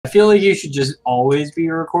feel like you should just always be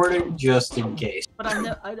recording, just in case. But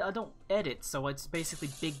I don't edit, so it's basically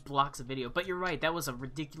big blocks of video. But you're right, that was a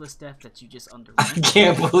ridiculous death that you just underwent. I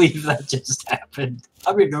can't believe that just happened.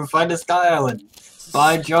 I'm gonna go find a Sky Island.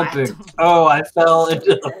 By jumping. Oh, I fell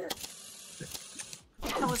into the... What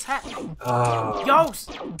the hell is happening? Oh.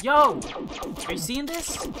 Yo! Are you seeing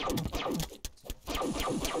this?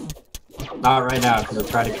 Not right now, because I'm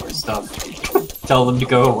trying to get my stuff. Tell them to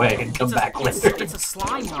go away and come back later. It's a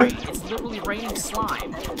slime rain. It's literally raining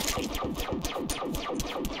slime.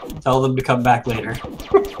 Tell them to come back later. It's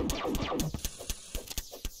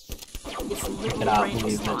I literally cannot raining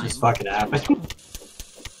believe slime. that just fucking happened.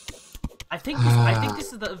 I think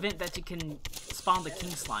this is the event that you can spawn the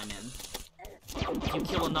king slime in. If you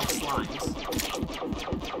kill enough slimes.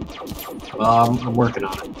 Well, I'm working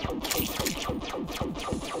on it.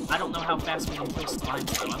 I don't know how fast we can kill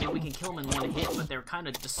slimes though. I mean, we can kill them in one hit, but they're kind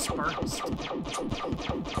of dispersed.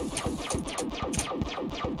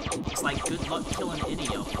 It's like good luck killing any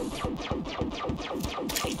of them.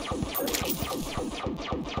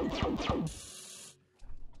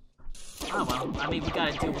 Oh well, I mean, we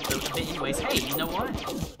gotta deal with the event anyways. Hey, you know what?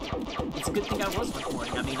 It's a good thing I was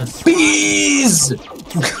recording. I mean, a slime... Bees! Send me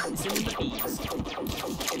the bees.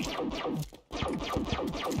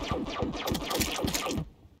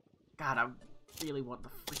 God, I really want the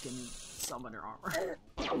freaking summoner armor.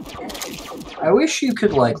 I wish you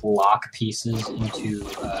could, like, lock pieces into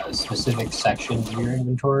specific sections of your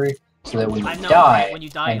inventory, so that when you die, right? When you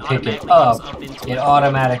die and it pick it automatically up, goes up into it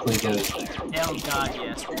automatically goes there. Oh god,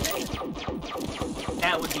 yes.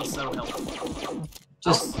 That would be so helpful.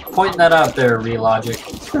 Just point that out there, Relogic.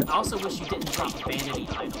 I also wish you didn't drop vanity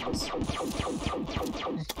items.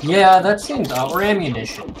 Yeah, that seems odd. Or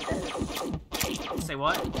ammunition. Say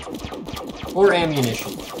what? Or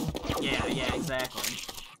ammunition. Yeah, exactly.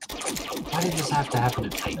 Why did this have to happen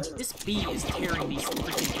at night? This bee is tearing these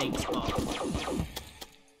freaking things up.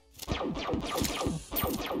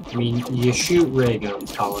 I mean, you shoot ray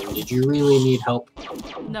guns, Colin. Did you really need help?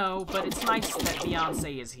 No, but it's nice that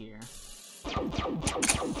Beyonce is here.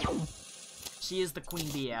 She is the queen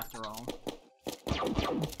bee after all.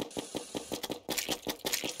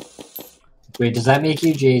 Wait, does that make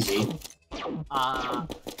you Jay-Z? Right?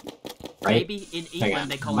 Maybe in England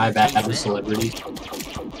they call my him bad, I'm a Jay-Z. celebrity.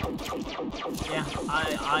 Yeah,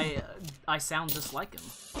 I sound just like him.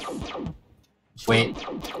 Wait,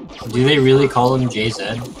 do they really call him Jay-Z?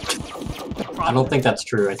 I don't think that's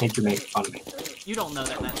true. I think you're making fun of me. You don't know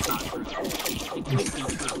that that's not true. It could be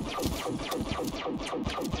true.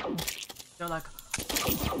 They're like,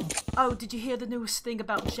 oh, did you hear the newest thing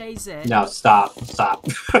about Jay-Z? No, stop.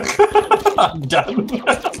 I'm done.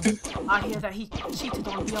 I hear that he cheated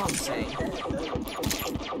on Beyonce.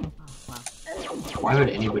 Oh, wow. Why would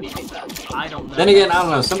anybody do that? I don't know. Then again, I don't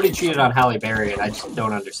know. Somebody cheated on Halle Berry, and I just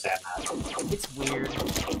don't understand that. It's weird.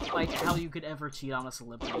 Like, how you could ever cheat on a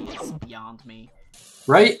celebrity is beyond me.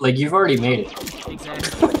 Right? Like, you've already made it.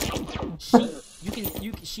 Exactly.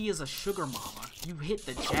 She is a sugar mama. You hit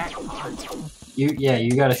the jackpot. Yeah,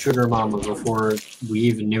 you got a sugar mama before we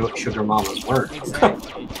even knew what sugar mamas were.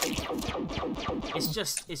 Exactly. It's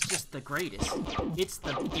just the greatest. It's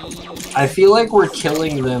the bees. I feel like we're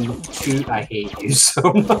killing them too. I hate you so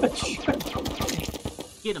much.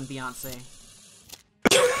 Get him, Beyonce.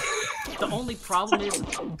 The only problem is,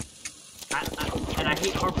 and I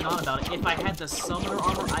hate harping on about it, if I had the summoner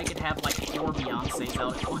armor, I could have like 4 Beyoncés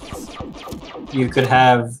out at once. You could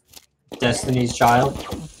have Destiny's Child.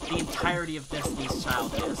 The entirety of Destiny's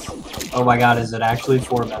Child, yes. Oh my god, is it actually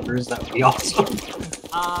 4 members? That would be awesome.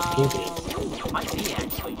 It might be,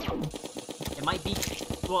 actually. It might be...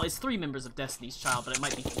 Well, it's 3 members of Destiny's Child, but it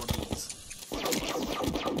might be 4 bees.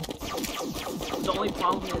 The only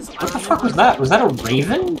problem is... What the fuck was that? Was that a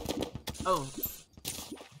raven? Oh.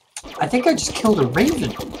 I think I just killed a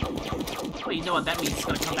raven. Well, you know what that means. It's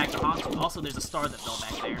gonna come back to haunt you. Also, there's a star that fell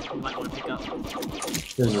back there. You might want to pick up.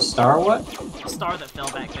 There's a star what? A star that fell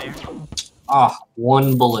back there. Ah,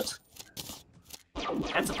 1 bullet.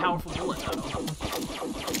 That's a powerful bullet, though.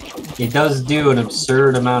 It does do an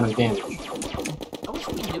absurd amount of damage. I wish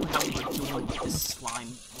we knew how we were doing with this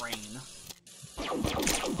slime rain.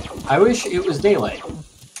 I wish it was daylight.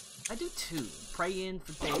 I do too. Pray in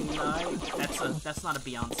for daylight. That's not a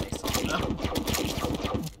Beyonce song, though.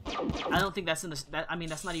 I don't think that's in the... I mean,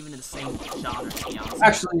 that's not even in the same genre as Beyonce.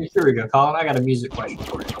 Actually, here we go, Colin. I got a music question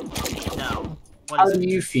for you. No. How do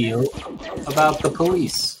you feel about the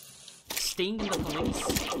police? Sting and the police?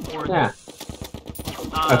 Or yeah.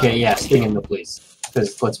 Okay, yeah, Sting and the police.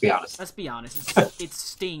 Because, let's be honest. Let's be honest. It's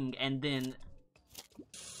Sting and then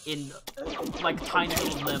in like tiny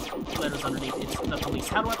little letters underneath. It's the police.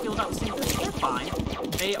 How do I feel about the students? They're fine.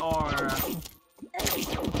 They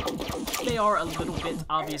are a little bit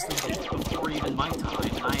obviously before even my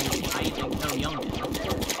time, and I ain't no youngin',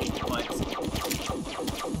 but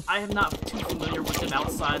I am not too familiar with them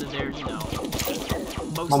outside of their, you know.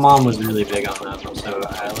 My mom was really big on them, so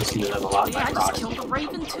I listened to them a lot. Yeah, I just killed a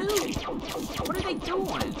raven too. What are they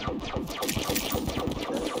doing?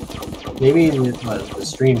 Maybe the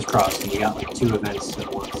streams crossed and you got like 2 events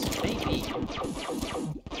at once. Maybe.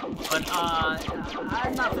 But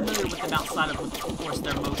I'm not familiar with them outside of, of course,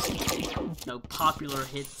 their most, popular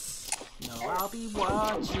hits. I'll be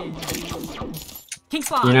watching you. King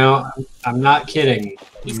Slime! You know, I'm not kidding.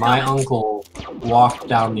 My coming. uncle walked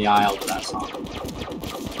down the aisle to that song.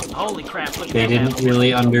 Holy crap, look at They didn't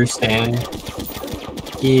really understand.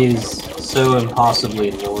 He is so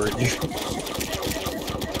impossibly large.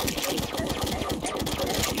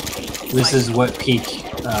 This is what peak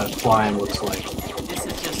flying looks like. This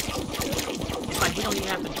is just... It's like we don't even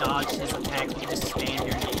have to dodge his attacks, we just stand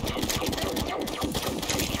here and get hit.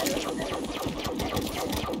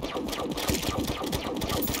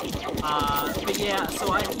 But yeah,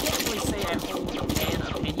 so I can't really say I hold an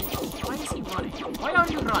opinion. Why is he running? Why are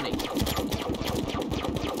you running?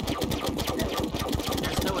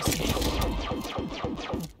 There's no escape.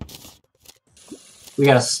 We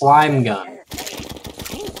got a slime gun. Ooh,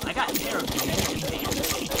 I got Terraria.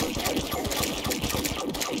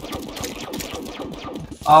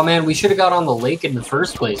 Oh man, we should have got on the lake in the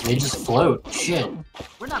first place. They just float. Shit.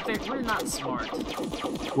 We're not smart.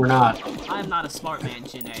 We're not. I'm not a smart man,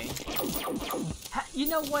 Janae. You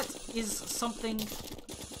know what is something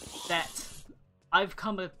that I've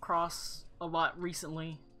come across a lot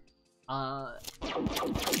recently? How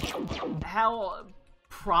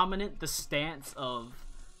prominent the stance of,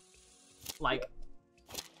 like,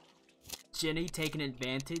 Jenny taking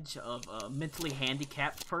advantage of a mentally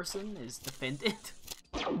handicapped person is defended.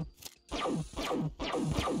 I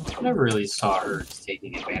never really saw her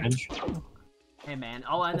taking advantage. Hey man,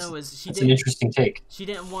 all I know is That's an interesting take. She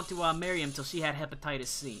didn't want to marry him till she had hepatitis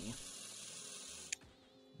C.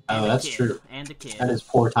 Oh, that's true. And a kid. That is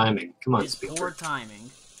poor timing. Come on, It's poor timing.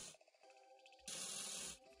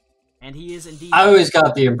 And he is indeed... I always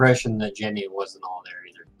got the impression that Jenny wasn't all there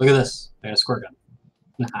either. Look at this. I got a squirt gun.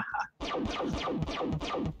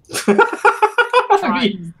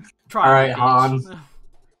 Alright, Han.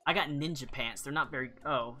 I got ninja pants. They're not very...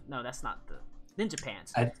 Oh, no, that's not the... Ninja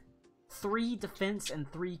pants. 3 defense and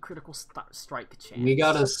 3 critical strike chance. We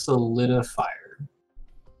got a solidifier.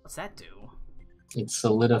 What's that do? It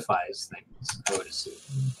solidifies things, I would assume.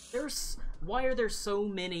 Why are there so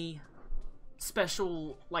many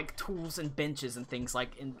special, like, tools and benches and things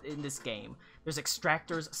like in this game? There's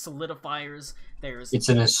extractors, solidifiers, there's... It's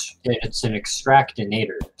an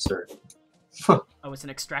extractinator, sir. Oh, it's an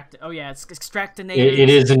extract... Oh, yeah, it's extractinator. It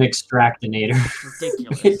is an extractinator.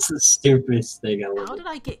 Ridiculous. It's the stupidest thing ever. How did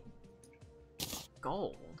I get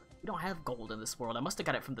gold? We don't have gold in this world. I must have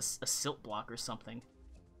got it from a silt block or something.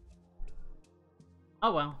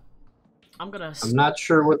 Oh, well. I'm not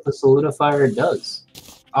sure what the solidifier does.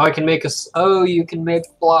 Oh, I can make Oh, you can make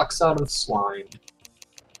blocks out of slime.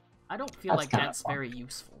 I don't feel like that's very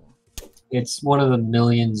useful. It's one of the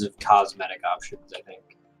millions of cosmetic options, I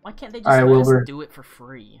think. Why can't they just let us do it for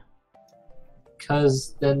free?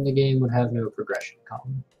 Because then the game would have no progression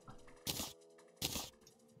column.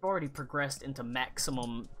 I've already progressed into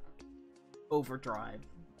maximum overdrive.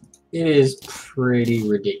 It is pretty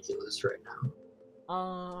ridiculous right now.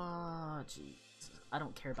 Jeez. I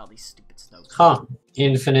don't care about these stupid snow. Huh.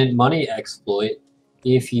 Infinite money exploit.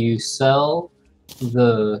 If you sell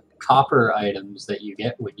the copper items that you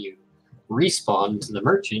get when you respawn to the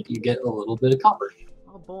merchant, you get a little bit of copper.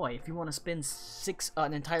 Oh boy, if you want to spend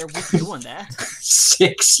an entire week doing that.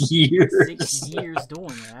 6 years. 6 years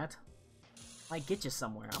doing that. Might get you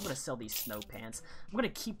somewhere. I'm gonna sell these snow pants. I'm gonna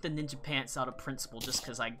keep the ninja pants out of principle just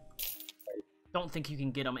because I don't think you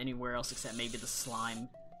can get them anywhere else except maybe the slime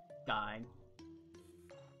guy.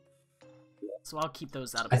 So I'll keep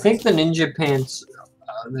those out of principle. I think the ninja pants,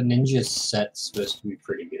 the ninja set's supposed to be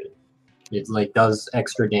pretty good. It like does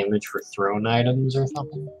extra damage for thrown items or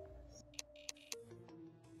something.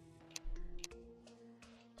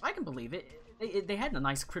 I can believe it. They had a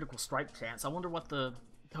nice critical strike chance. I wonder what the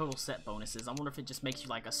total set bonus is. I wonder if it just makes you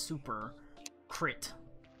like a super crit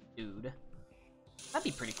dude. That'd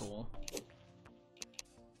be pretty cool.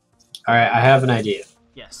 Alright, I have an idea.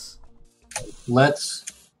 Yes. Let's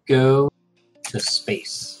go to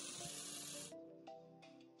space.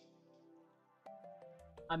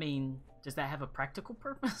 I mean, does that have a practical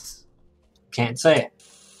purpose? Can't say it.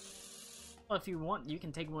 Well, if you want, you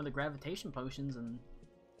can take one of the gravitation potions and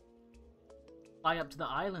fly up to the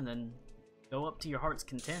island and go up to your heart's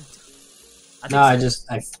content.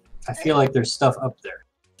 I feel like there's stuff up there.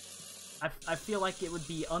 I feel like it would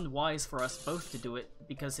be unwise for us both to do it,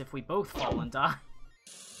 because if we both fall and die...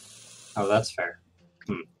 Oh, that's fair.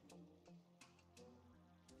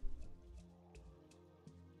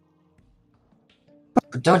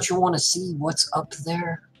 But don't you want to see what's up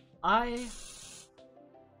there?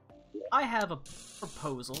 I have a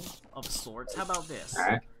proposal of sorts. How about this?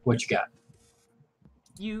 Alright, what you got?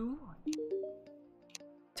 You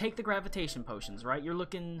take the gravitation potions, right? You're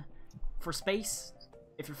looking for space.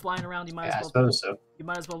 If you're flying around, you might as well. I suppose so. You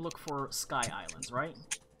might as well look for sky islands, right?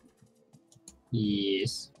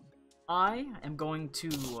 Yes. I am going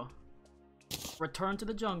to return to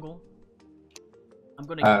the jungle. I'm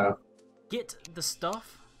going to get the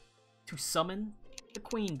stuff to summon the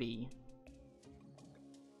queen bee,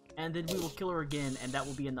 and then we will kill her again, and that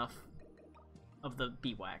will be enough of the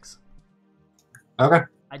beeswax. Okay.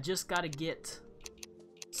 I just gotta get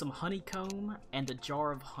some honeycomb and a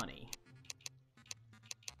jar of honey,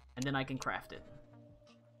 and then I can craft it.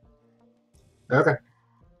 Okay.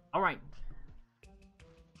 Alright.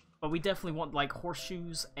 But we definitely want, like,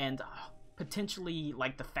 horseshoes and potentially,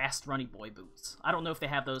 like, the fast runny boy boots. I don't know if they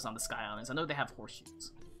have those on the Sky Islands. I know they have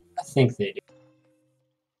horseshoes. I think they do.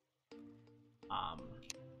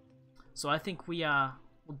 So I think we'll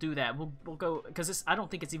do that. We'll go, because I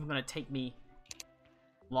don't think it's even going to take me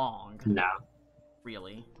long. No.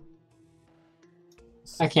 Really.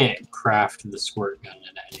 I can't craft the squirt gun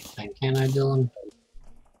into anything, can I, Dylan?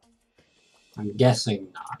 I'm guessing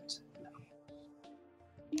not.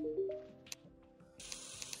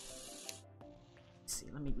 See,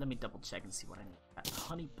 let me double check and see what I need. Got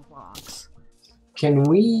honey blocks. Can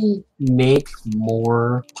we make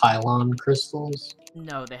more pylon crystals?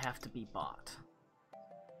 No, they have to be bought.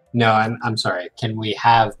 No, I'm sorry. Can we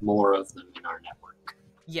have more of them in our network?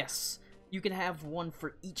 Yes, you can have one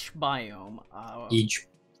for each biome. Each.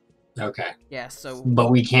 Okay. Yeah, so.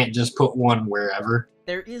 But we can't just put one wherever.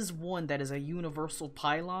 There is one that is a universal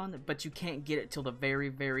pylon, but you can't get it till the very,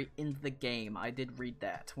 very end of the game. I did read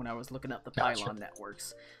that when I was looking up the pylon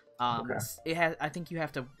networks. Okay. It has. I think you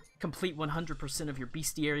have to complete 100% of your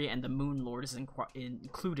bestiary, and the Moon Lord is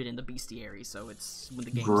included in the bestiary, so it's when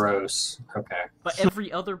the game's gross. done. Okay. But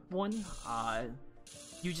every other one,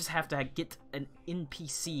 you just have to get an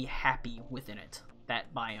NPC happy within it,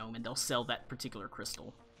 that biome, and they'll sell that particular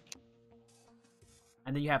crystal.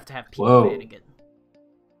 And then you have to have people manning it.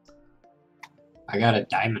 I got a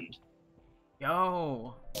diamond.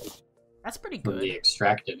 Yo, that's pretty good. From the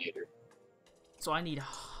extractinator. So I need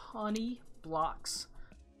honey blocks.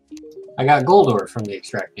 I got gold ore from the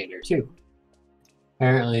extractinator too.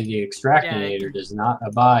 Apparently the extractinator does not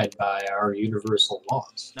abide by our universal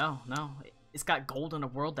laws. No. It's got gold in a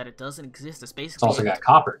world that it doesn't exist. It's basically. It's also got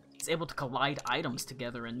copper. It's able to collide atoms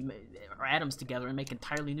together and make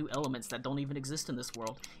entirely new elements that don't even exist in this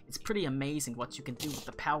world. It's pretty amazing what you can do with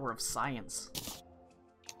the power of science.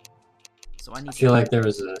 So I feel like there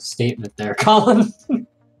was a statement there, Colin.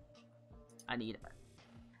 I need.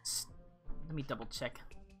 Let me double check.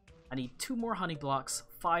 I need 2 more honey blocks,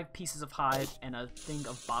 5 pieces of hive, and a thing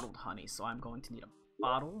of bottled honey. So I'm going to need a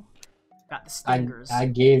bottle. Got the stingers. I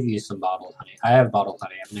gave you some bottled honey. I have bottled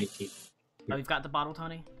honey. I have 19. Oh, you've got the bottled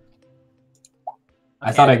honey? Okay.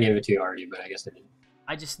 I thought I gave it to you already, but I guess I didn't.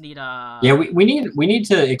 I just need Yeah, we need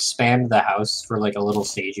to expand the house for like a little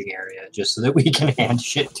staging area just so that we can hand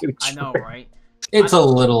shit to each other. I know, right? It's a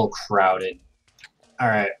little crowded. All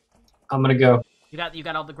right, I'm gonna go. You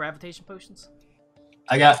got all the gravitation potions?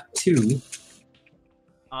 I got 2.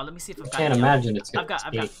 Let me see if I've got. I can't imagine it's gonna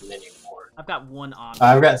take many more. I've got 1 on.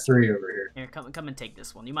 I've got 3 over here. Here, come and take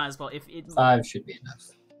this one. You might as well. If it 5 should be enough.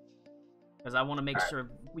 Because I want to make sure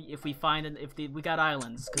if we find it, we got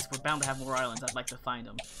islands, because we're bound to have more islands. I'd like to find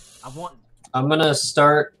them. I'm gonna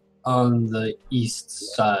start on the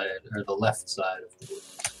east side or the left side of the wood.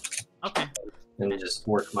 Okay. And just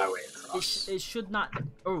work my way across. It should not.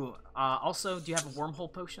 Oh, also, do you have a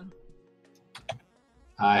wormhole potion?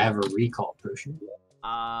 I have a recall potion.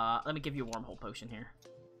 Let me give you a wormhole potion here,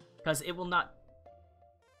 because it will not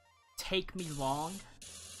take me long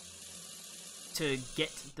to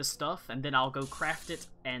get the stuff, and then I'll go craft it,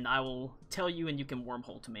 and I will tell you, and you can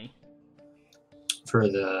wormhole to me. For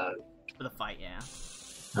the fight, yeah.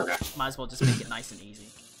 Okay. Might as well just make it nice and easy.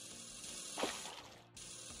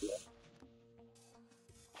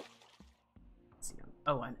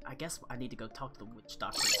 Oh, I guess I need to go talk to the witch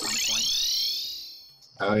doctor at some point.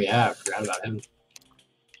 Oh yeah, I forgot about him.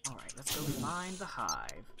 Alright, let's go mine the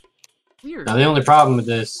hive. Weird. Now the only problem with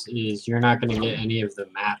this is you're not going to get any of the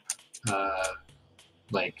map,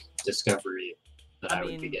 like discovery that I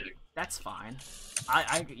would be getting. That's fine.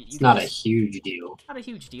 It's not a huge deal. Not a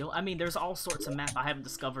huge deal. I mean, there's all sorts of map I haven't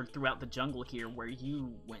discovered throughout the jungle here where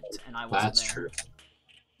you went and I wasn't That's there. true.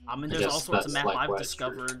 I mean, there's all sorts of map I've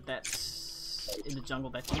discovered that's in the jungle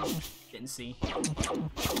that you didn't see.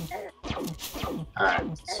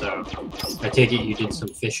 Alright, so I take it you did some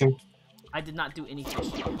fishing? I did not do any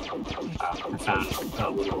fishing. I found a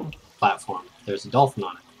little platform. There's a dolphin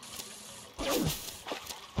on it.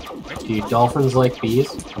 Do dolphins like bees?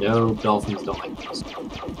 No, dolphins don't like bees.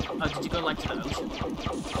 Oh, did you go like to the ocean?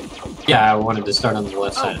 Yeah, I wanted to start on the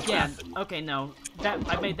left side. Oh, yeah. Okay, no.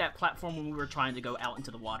 I made that platform when we were trying to go out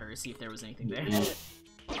into the water to see if there was anything there. Yeah,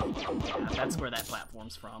 that's where that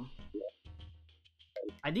platform's from.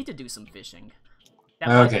 I need to do some fishing.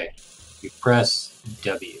 Okay. You press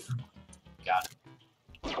W. Got it.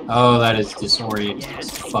 Oh, that is disorienting as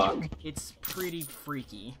fuck. It's pretty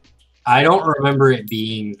freaky. I don't remember it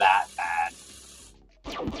being that bad.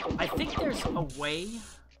 I think there's a way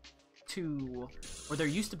to, or there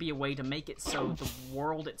used to be a way to make it so the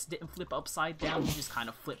world didn't flip upside down, you just kind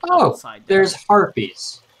of flip upside down. There's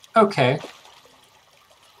harpies. Okay.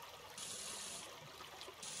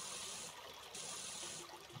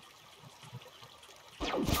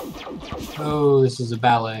 Oh, this is a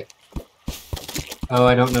ballet. Oh,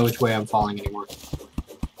 I don't know which way I'm falling anymore.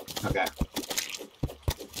 Okay.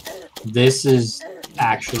 This is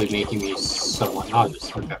actually making me somewhat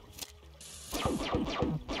nauseous. Okay.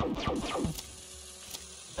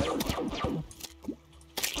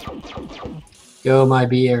 Go, my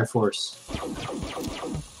B Air Force.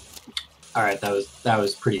 Alright, that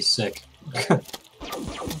was pretty sick.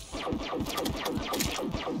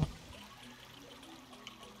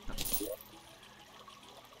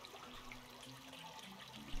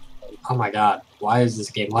 Oh my god, why is this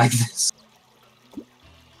game like this?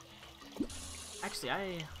 Actually,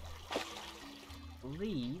 I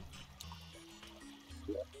believe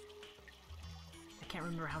I can't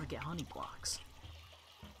remember how to get honey blocks.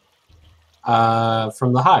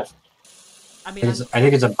 From the hive. I mean, I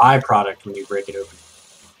think it's a byproduct when you break it open.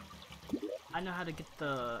 I know how to get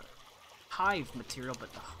the hive material,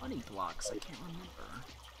 but the honey blocks, I can't remember.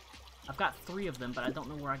 I've got 3 of them, but I don't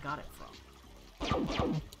know where I got it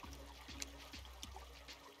from.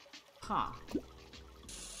 Huh.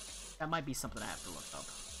 That might be something I have to look up.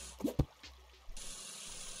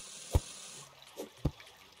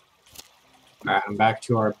 Alright, I'm back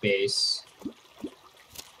to our base.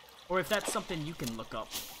 Or if that's something you can look up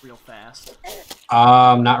real fast.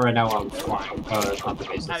 Not right now while I'm flying. Oh, that's not the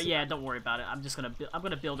base. Yeah, don't worry about it. I'm just gonna I'm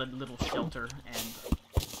gonna build a little shelter and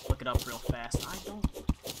look it up real fast. I don't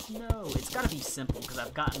know. It's gotta be simple because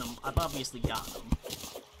I've gotten them. I've obviously gotten them.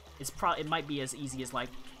 It might be as easy as like.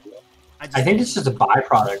 I think it's just a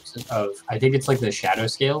byproduct of. I think it's like the shadow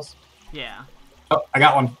scales. Yeah. Oh, I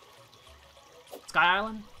got one. Sky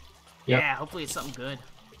Island? Yep. Yeah, hopefully it's something good.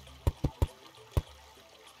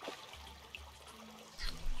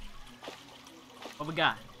 What we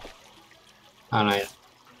got? I don't know yet.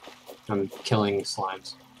 I'm killing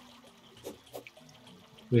slimes.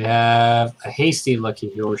 We have a hasty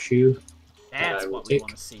lucky horseshoe. That's what we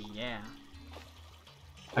want to see, yeah.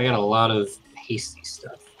 I got a lot of hasty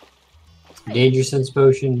stuff. Danger sense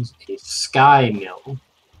potions, a sky mill.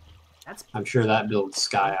 I'm sure that builds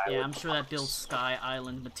Sky Island. Yeah, I'm sure that builds Sky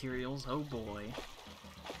Island materials. Oh boy.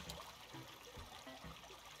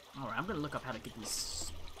 Alright, I'm gonna look up how to get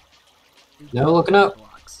these. No looking up.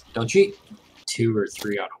 Blocks. Don't cheat. 2 or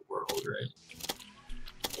 3 on a world, right?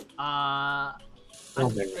 I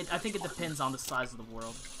think it depends on the size of the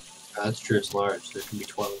world. That's true, it's large. There can be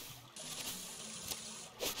 12.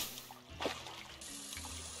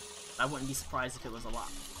 I wouldn't be surprised if it was a lot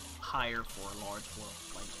higher for a large world,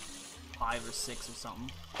 like 5 or 6 or something.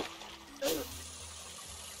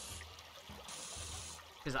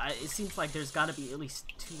 Because it seems like there's got to be at least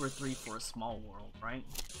 2 or 3 for a small world, right?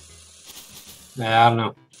 Yeah, I don't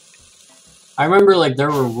know. I remember like there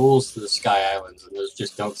were rules to the Sky Islands, and those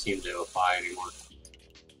just don't seem to apply anymore.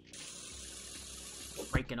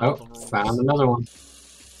 Breaking all the rules. Found another one.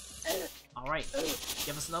 Alright,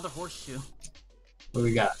 give us another horseshoe. What do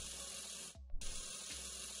we got?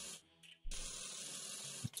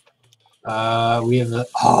 We have the...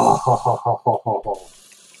 Oh!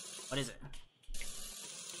 What is it?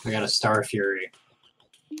 I got a Star Fury.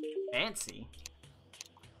 Fancy.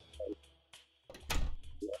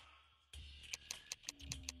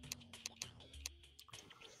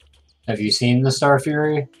 Have you seen the Star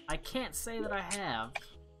Fury? I can't say that I have.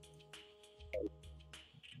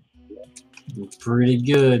 Pretty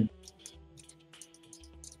good.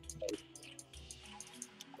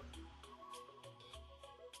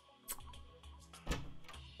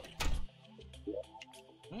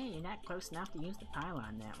 you're not close enough to use the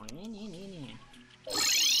pylon that one.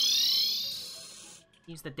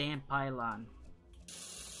 Use the damn pylon.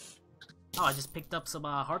 Oh, I just picked up some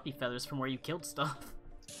harpy feathers from where you killed stuff.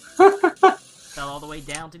 Fell all the way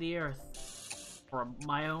down to the earth for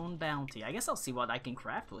my own bounty. I guess I'll see what I can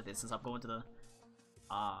craft with it since I'm going to the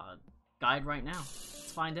guide right now.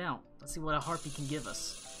 Let's find out. Let's see what a harpy can give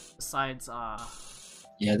us. Besides,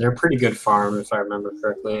 Yeah, they're a pretty good farm if I remember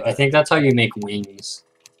correctly. I think that's how you make wings.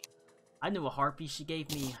 I knew a harpy. She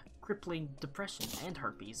gave me crippling depression and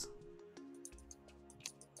herpes.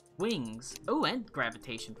 Wings. Oh, and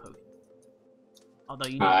gravitation potion. Although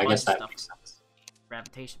you need I a bunch guess of that stuff. makes sense.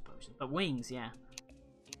 Gravitation potion. But wings, yeah.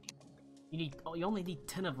 You only need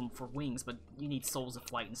 10 of them for wings, but you need souls of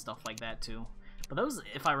flight and stuff like that too. But those,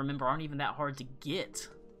 if I remember, aren't even that hard to get.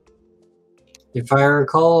 If I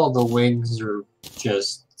recall, the wings are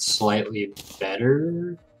just slightly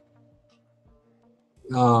better.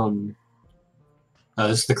 Oh,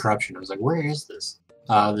 this is the corruption. I was like, where is this?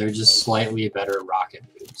 They're just slightly better rocket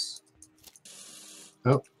moves.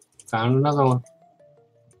 Oh, found another one.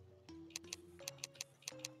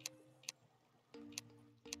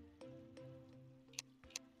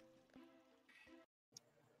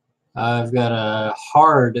 I've got a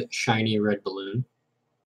hard shiny red balloon,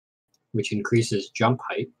 which increases jump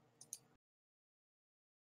height.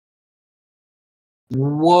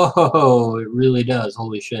 Whoa, it really does.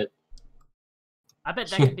 Holy shit. I bet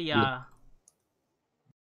that could be, Yeah.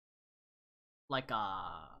 like,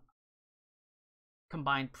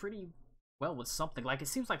 combined pretty well with something. Like, it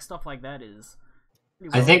seems like stuff like that is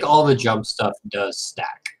pretty I well think all the combined. jump stuff does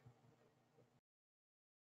stack.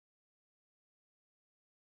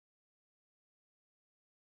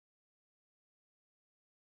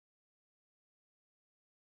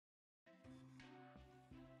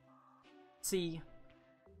 See,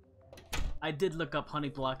 I did look up honey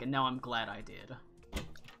block, and now I'm glad I did.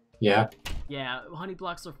 Yeah. Yeah, honey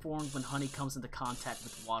blocks are formed when honey comes into contact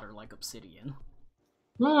with water, like obsidian.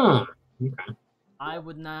 Hmm. Okay. I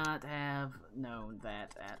would not have known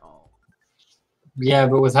that at all. Yeah,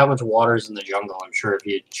 but with how much water's in the jungle, I'm sure if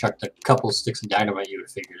you had chucked a couple sticks of dynamite, you would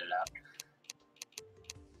have figured it out.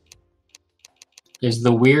 Is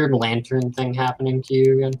the weird lantern thing happening to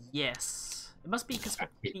you again? Yes. It must be because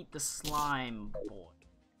we beat the slime boy.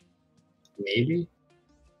 Maybe?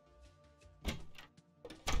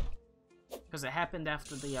 Because it happened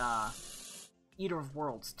after the, Eater of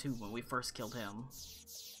Worlds, too, when we first killed him.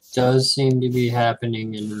 Does seem to be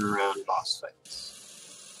happening in and around boss fights.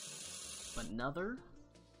 Another?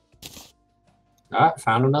 Ah,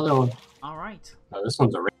 found another one. Alright. Oh, this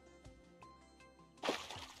one's a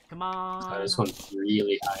Come on. this one's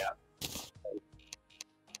really high up.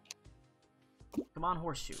 Come on,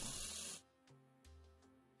 horseshoe.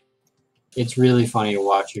 It's really funny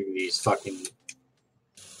watching these fucking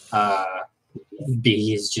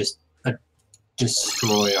bees just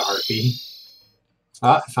destroy a harpy.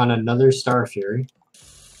 Ah, I found another Star Fury.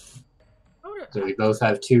 So we both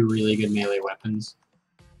have two really good melee weapons.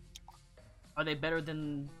 Are they better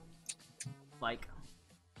than, like,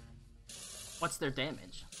 what's their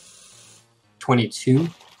damage? 22,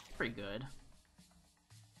 Pretty good.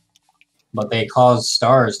 but they cause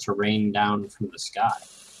stars to rain down from the sky.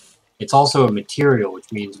 It's also a material, which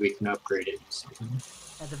means we can upgrade it to something.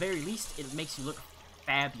 At the very least, it makes you look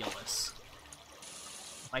fabulous.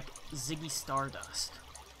 Like Ziggy Stardust.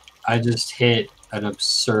 I just hit an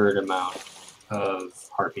absurd amount of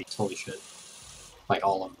harpies. Holy shit. Like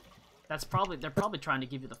all of them. That's probably, they're probably trying to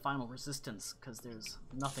give you the final resistance, because there's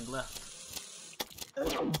nothing left.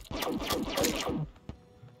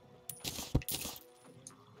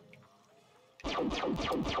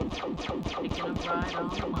 Picking up right on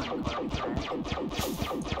the minecart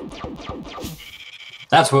track.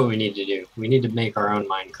 That's what we need to do. We need to make our own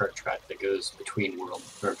minecart track that goes between world,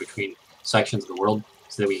 or between sections of the world,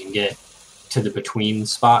 so that we can get to the between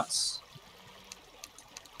spots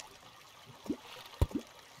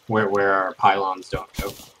where our pylons don't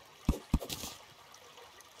go.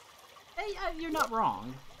 Hey, you're not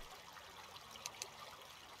wrong.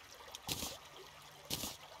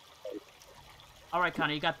 Alright,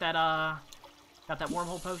 Connor, you got that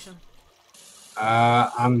wormhole potion?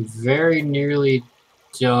 I'm very nearly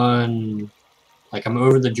done. Like, I'm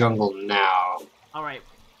over the jungle now. Alright.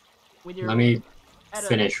 Let me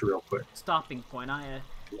finish real quick. Stopping point, I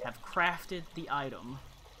have crafted the item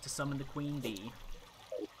to summon the queen bee.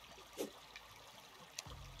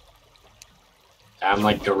 I'm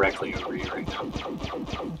like directly over you right now.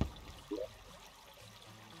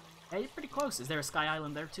 Hey, you're pretty close. Is there a sky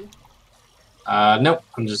island there too? Nope.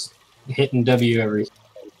 I'm just hitting W every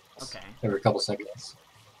Okay. couple seconds.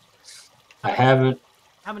 I haven't.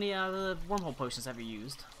 How many wormhole potions have you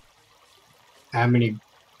used? How many?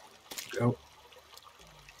 Oh,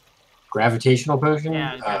 gravitational potion?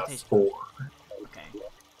 Yeah, gravitation. 4. Okay.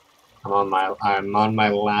 I'm on my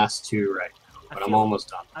last 2 right now, but I'm almost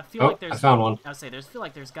done. I feel like there's. I found one. I would say feel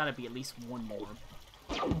like there's got to be at least one more.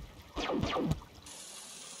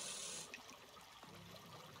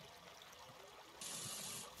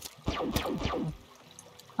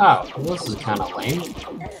 Oh, well, this is kind of lame.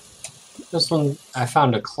 This one, I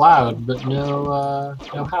found a cloud, but no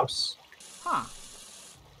house. Huh.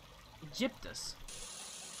 Egyptus.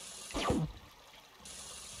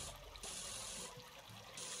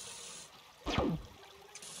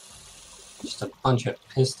 Just a bunch of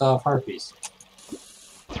pissed off harpies.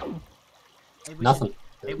 Nothing.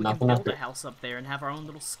 Maybe we Nothing can up build a there. house up there and have our own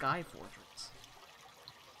little sky fortress.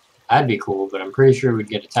 That'd be cool, but I'm pretty sure we'd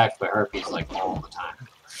get attacked by harpies like all the time.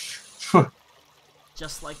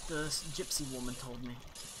 Just like the gypsy woman told me.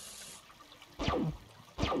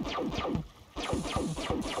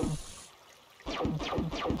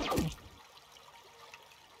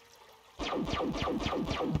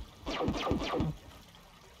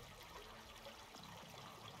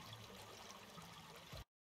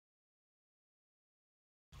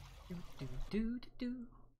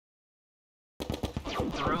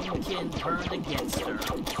 Her own kin turned against her.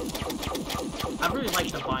 I really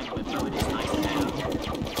like the vine whip, though. It is nice to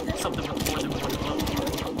have something with more than one bow.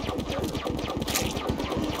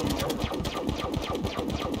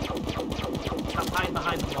 Stop hiding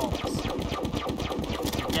behind the walls.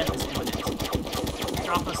 Your death is imminent.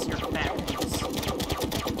 Drop us your fat piece.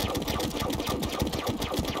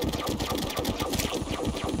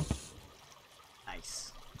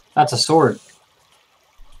 Nice. That's a sword.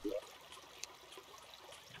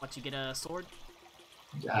 What, you get a sword?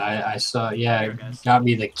 I saw, yeah, There it it goes. got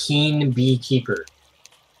me the Keen Beekeeper.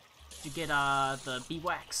 Did you get the bee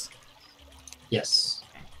wax? Yes.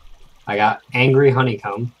 I got Angry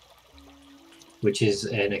Honeycomb, which is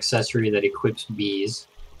an accessory that equips bees,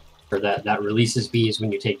 or that releases bees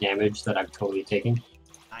when you take damage that I'm totally taking.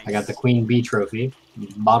 Nice. I got the Queen Bee Trophy,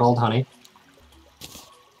 Bottled Honey,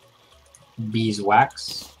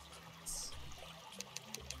 Beeswax,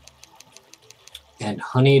 and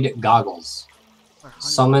Honeyed Goggles.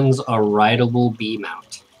 Summons a rideable bee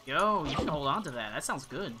mount. Yo, you should hold on to that. That sounds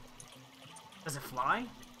good. Does it fly?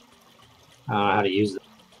 I don't know how to use it.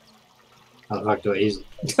 How the fuck do I use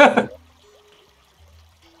it?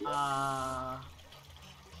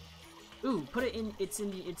 Ooh, put it in. It's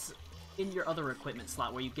in your other equipment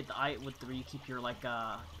slot where you get the where you keep your like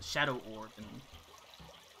shadow orb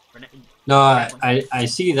and. No, I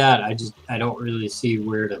see that. I don't really see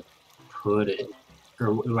where to put it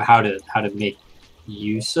or how to make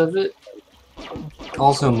use of it.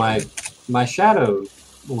 Also, my shadow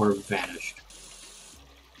orb vanished.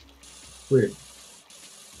 Weird.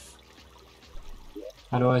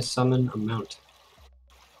 How do I summon a mount?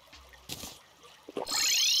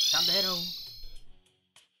 Time to head home.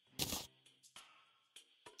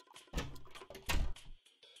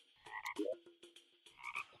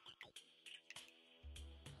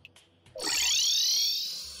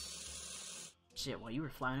 Shit, while you were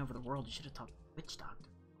flying over the world, you should have talked to the witch doctor.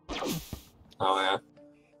 Oh yeah.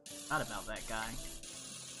 Not about that guy.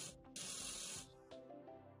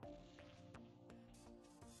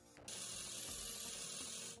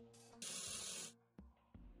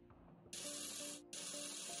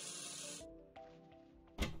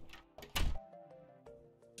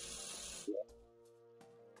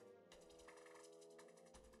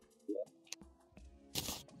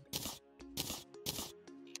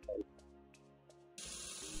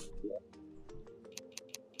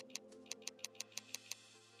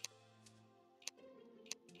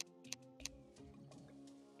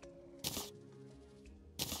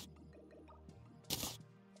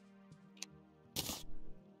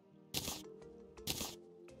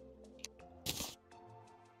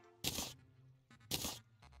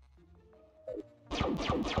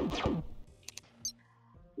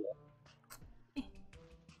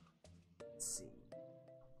 Let's see.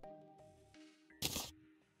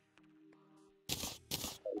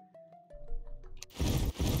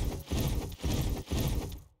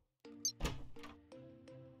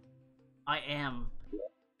 I am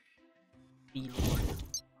the Lord.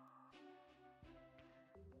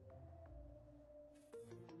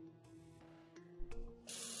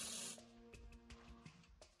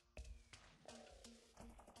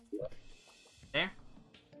 There?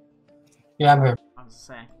 Yeah, I'm here. I was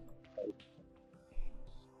saying.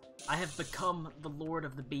 I have become the Lord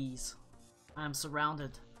of the Bees. I am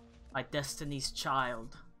surrounded by Destiny's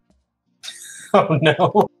child. Oh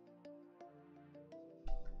no.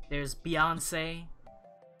 There's Beyonce.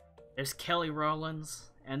 There's Kelly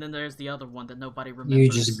Rowlands. And then there's the other one that nobody remembers. You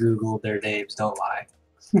just Googled their names, don't lie.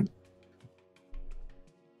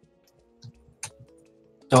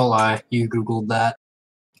 Don't lie, you Googled that.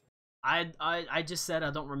 I just said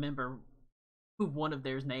I don't remember who one of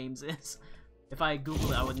their names is. If I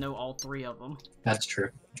Googled it, I would know all three of them. That's true.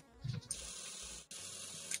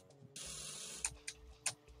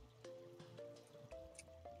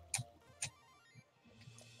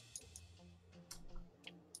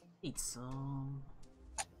 Need some...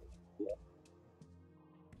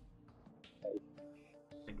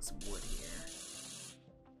 I get some wood here.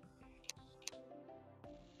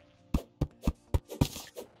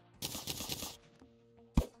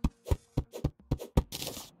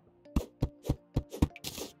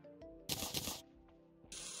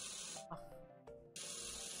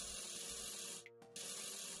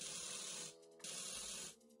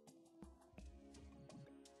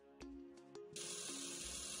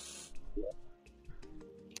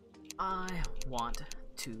 I want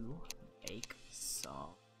to make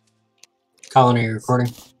some. Colin, are you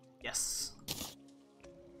recording? Yes.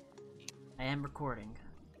 I am recording.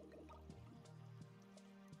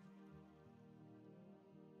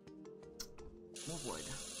 More wood.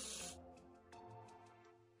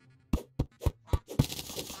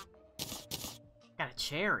 Got a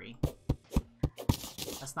cherry.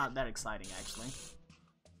 That's not that exciting, actually.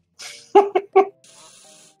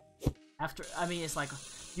 After, I mean, it's like,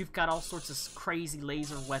 you've got all sorts of crazy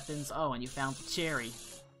laser weapons. Oh, and you found the cherry.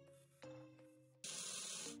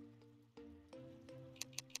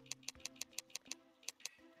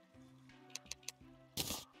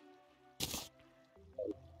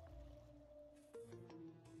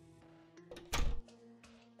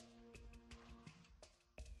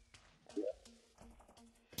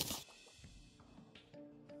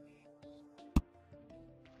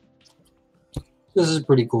 This is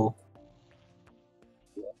pretty cool.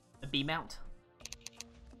 A B-mount.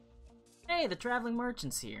 Hey, the traveling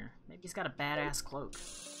merchant's here. Maybe he's got a badass cloak.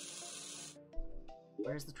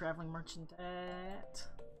 Where's the traveling merchant at?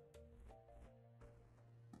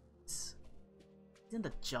 He's in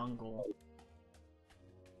the jungle.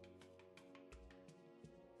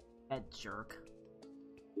 That jerk.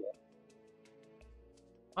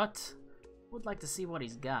 But would like to see what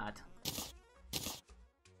he's got.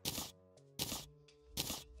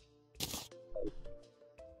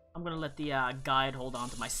 I'm gonna let the guide hold on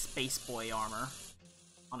to my Space Boy armor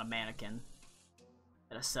on a mannequin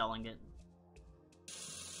instead of selling it.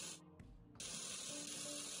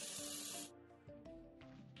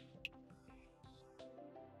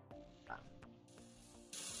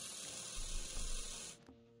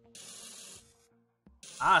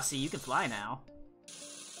 Ah, see, you can fly now.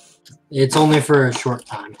 It's only for a short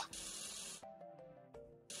time.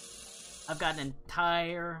 I've got an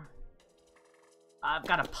entire... I've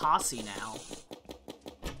got a posse now.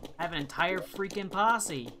 I have an entire freaking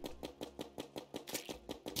posse.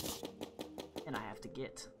 And I have to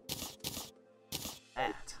get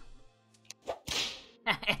that.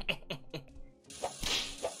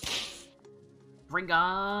 Bring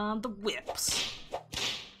on the whips.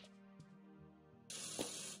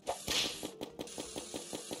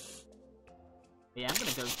 Yeah, I'm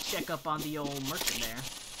gonna go check up on the old merchant there.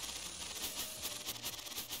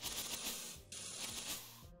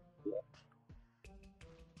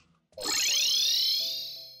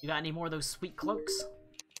 You got any more of those sweet cloaks?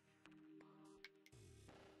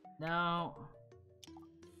 No.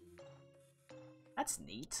 That's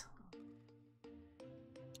neat.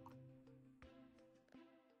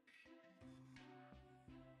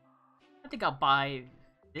 I think I'll buy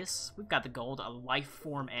this. We've got the gold, a life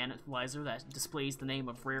form analyzer that displays the name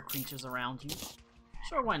of rare creatures around you.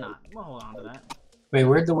 Sure, why not? We'll hold on to that. Wait,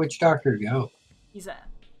 where'd the witch doctor go? He's at...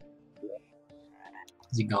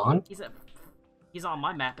 Is he gone? He's on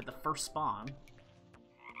my map at the first spawn.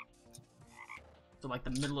 So like the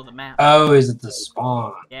middle of the map. Oh, is it the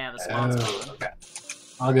spawn? Yeah, the spawn spawn. Okay.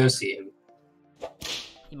 I'll go see him.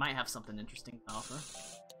 He might have something interesting to offer.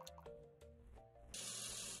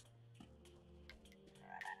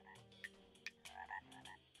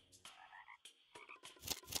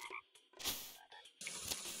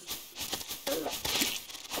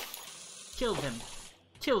 Kill them.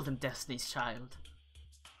 Kill them, Destiny's Child.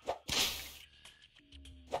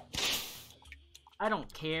 I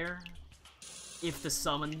don't care if the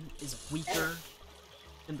summon is weaker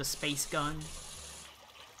than the space gun.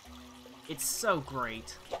 It's so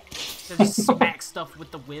great to just smack stuff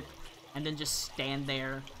with the whip and then just stand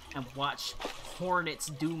there and watch hornets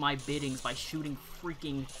do my biddings by shooting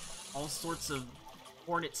freaking all sorts of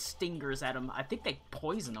hornet stingers at them. I think they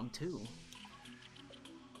poison them too.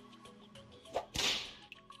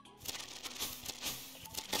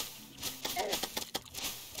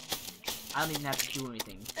 I don't even have to do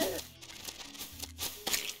anything.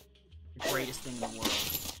 The greatest thing in the world.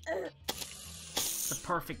 The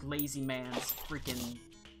perfect lazy man's freaking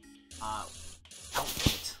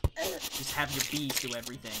outfit. Just have your bees do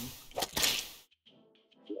everything.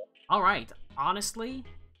 Alright, honestly,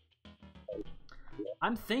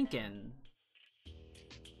 I'm thinking,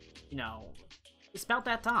 you know, it's about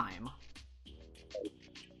that time.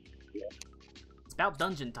 It's about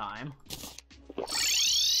dungeon time.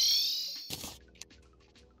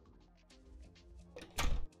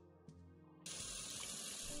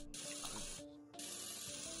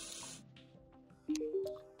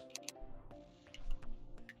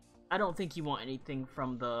 I don't think you want anything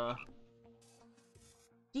from the...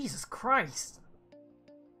 Jesus Christ!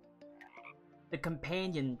 The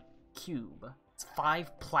companion cube. It's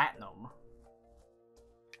 5 platinum.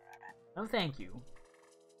 No thank you.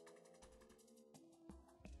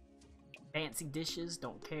 Fancy dishes,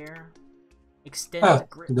 don't care. Extend the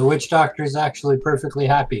grip. The witch doctor is actually perfectly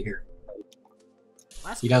happy here.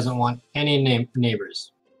 That's He doesn't want any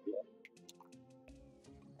neighbors.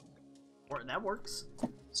 That works.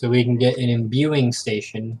 So we can get an imbuing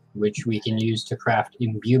station, which we can use to craft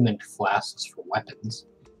imbuement flasks for weapons.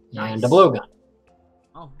 Nice. And a blowgun.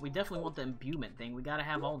 Oh, we definitely want the imbuement thing. We gotta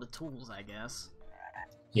have all the tools, I guess.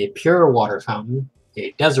 A pure water fountain,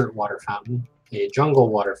 a desert water fountain, a jungle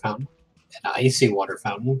water fountain, an icy water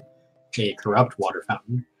fountain, a corrupt water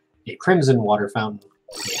fountain, a crimson water fountain,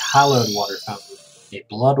 a hallowed water fountain, a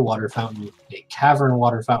blood water fountain, a cavern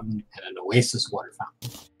water fountain, and an oasis water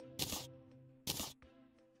fountain.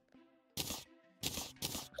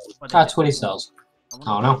 That's what he sells.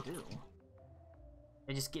 I don't know.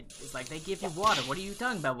 They just get, it's like they give you water. What are you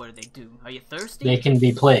talking about? What do they do? Are you thirsty? They can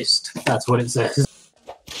be placed. That's what it says.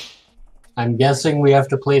 I'm guessing we have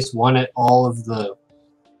to place one at all of the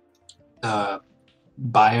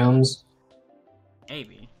biomes.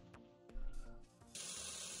 Maybe.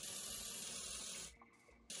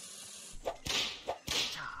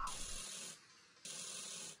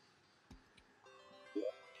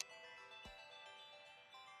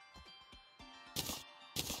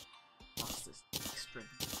 What's this extra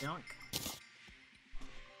junk?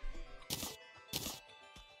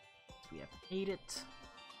 We have ate it.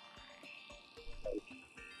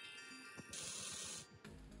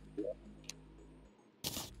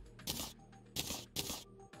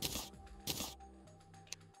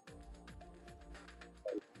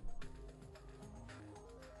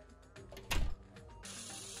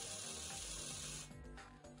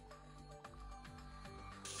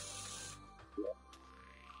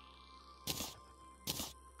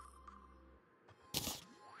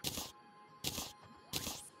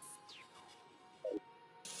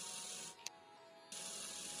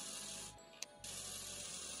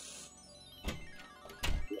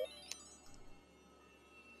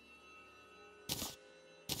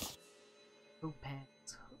 Oh,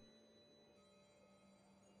 pants.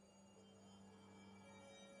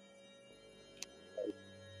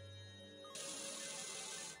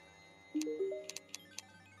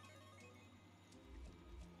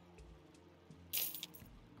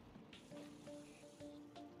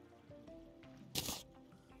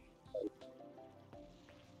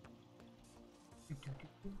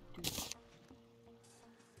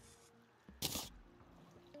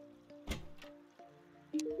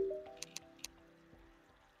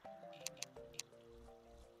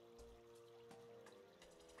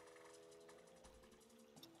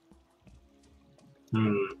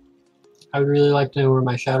 I would really like to know where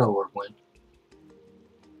my shadow orb went.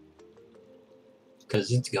 Because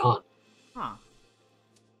it's gone. Huh.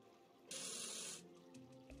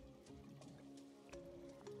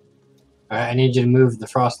 Alright, I need you to move the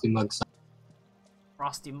frosty mug.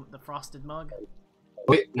 The frosted mug?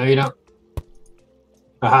 Wait, no you don't.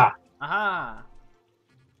 Aha! Aha!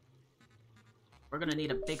 We're gonna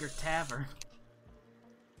need a bigger tavern.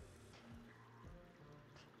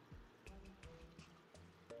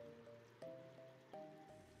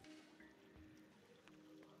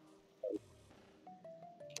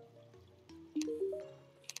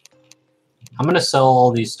 I'm gonna sell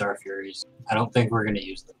all these Star Furies. I don't think we're gonna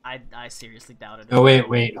use them. I seriously doubted it. Oh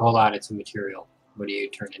wait, hold on, it's a material. What do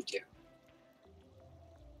you turn into?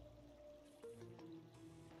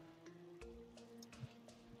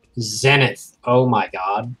 Zenith. Oh my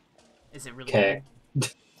god. Is it really Okay.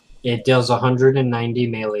 It deals 190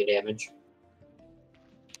 melee damage.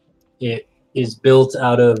 It is built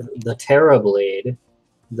out of the Terra Blade,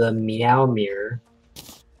 the Meow Mirror,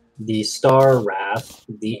 the Star Wrath,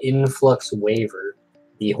 the Influx Waver,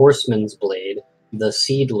 the Horseman's Blade, the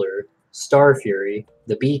Seedler, Star Fury,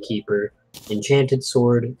 the Beekeeper, Enchanted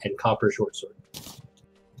Sword, and Copper Short Sword.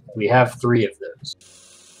 We have 3 of those.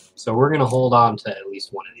 So we're going to hold on to at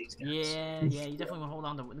least one of these guys. Yeah, you definitely want to hold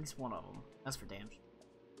on to at least one of them. That's for damn sure.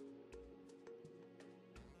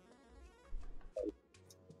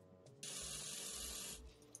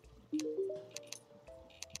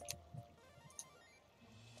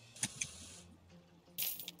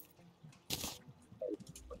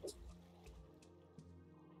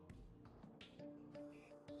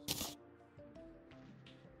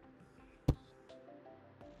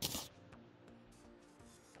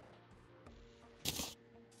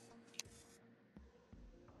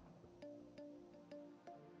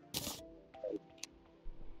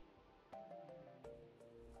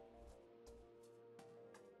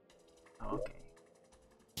 Okay.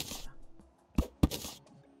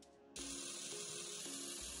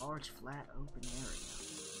 Large, flat, open area.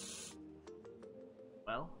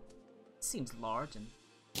 Well, it seems large and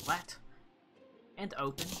flat and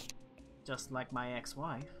open, just like my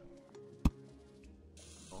ex-wife.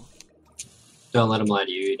 Oh. Don't let him lie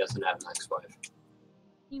to you, he doesn't have an ex-wife.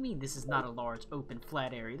 You mean this is not a large, open,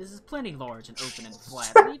 flat area? This is plenty large and open and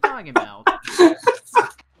flat. What are you talking about?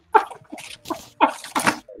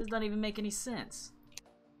 This doesn't even make any sense.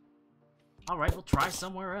 Alright, we'll try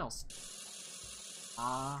somewhere else.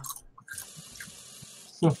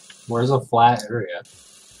 Where's a flat area?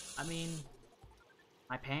 I mean,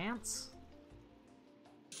 my pants?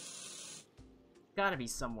 Gotta be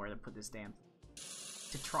somewhere to put this damn...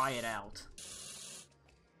 to try it out.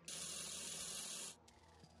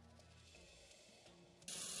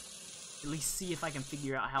 At least see if I can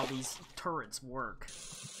figure out how these turrets work.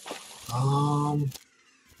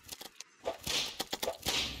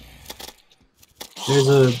 There's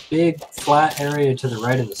a big flat area to the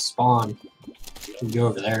right of the spawn. You can go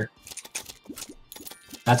over there.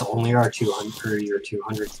 That's only our 200 or your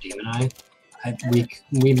 200 demon eye.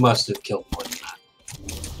 We must have killed more than that.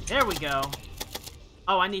 There we go.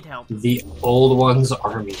 Oh, I need help. The old one's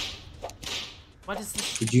army. What is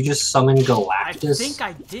this? Did you just summon Galactus? I think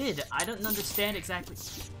I did. I don't understand exactly.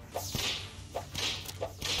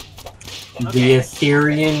 The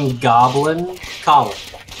Etherean Goblin Colin.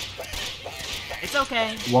 It's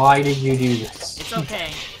okay. Why did you do this? It's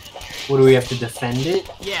okay. What, do we have to defend it?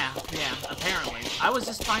 Yeah, apparently. I was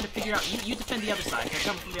just trying to figure out... You defend the other side. They're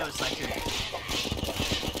coming from the other side, too.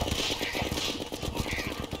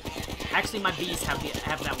 Actually, my bees have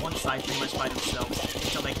that one side pretty much by themselves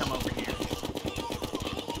until they come over here.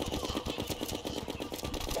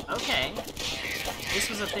 Okay. This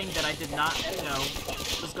was a thing that I did not know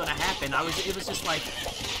was gonna happen. It was just like...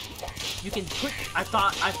 You can put... I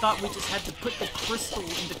thought we just had to put the crystal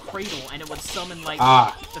in the cradle and it would summon, like,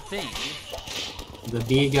 the thing. The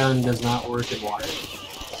bee gun does not work in water.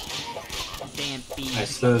 Damn bees. I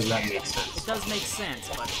suppose that makes sense. It does make sense,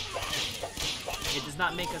 but... it does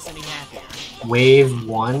not make us any happier. Wave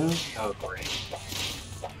 1? Oh, great.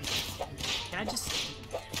 Can I just...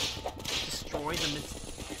 destroy the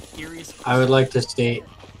mysterious... I would like to state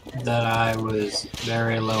that I was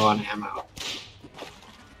very low on ammo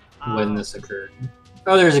when this occurred.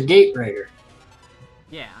 Oh, there's a gate right here.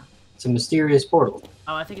 Yeah. It's a mysterious portal.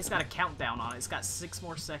 Oh, I think it's got a countdown on it. It's got 6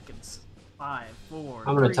 more seconds. 5, 4,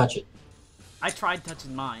 I'm gonna 3. touch it. I tried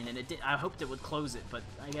touching mine, and it did. I hoped it would close it, but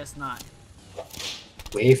I guess not.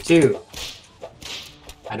 Wave 2.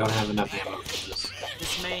 I don't have enough ammo for this.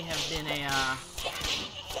 This may have been a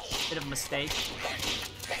bit of a mistake.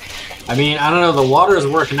 I mean, I don't know. The water is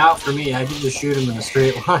working out for me. I can just shoot them in a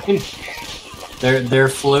straight line. They're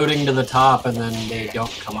floating to the top, and then they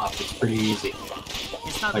don't come up. It's pretty easy.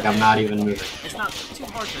 It's not like I'm not even moving. It's not too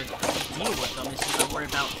hard to deal with them. It's just I worry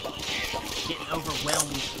about getting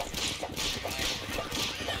overwhelmed.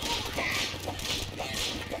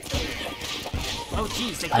 Oh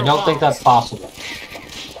jeez, I don't think that's possible.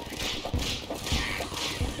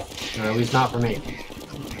 Or at least not for me.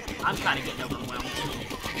 I'm kind of getting overwhelmed.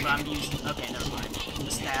 But I'm using... okay, never mind. The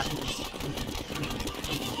staff is...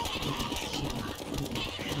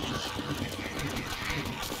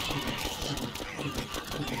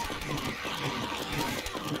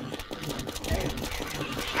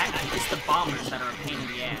 it's the bombers that are a pain in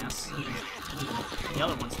the ass. The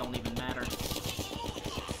other ones don't even matter.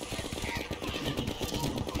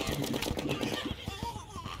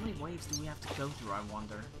 How many waves do we have to go through, I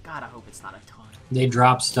wonder? God, I hope it's not a ton. They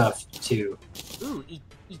drop stuff, too. Ooh,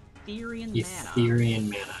 Etherean mana. Etherean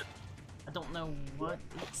mana. I don't know what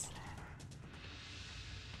it's...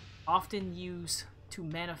 Often used to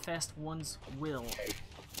manifest one's will.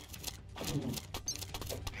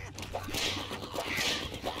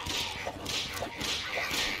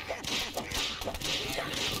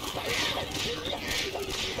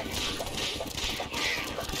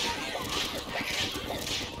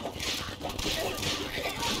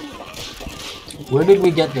 Where did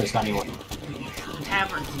we get this anyway?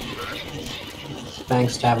 Tavern Keeper.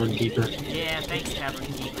 Thanks, Tavern Keeper. Yeah, thanks, Tavern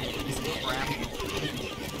Keeper. You piece of crap.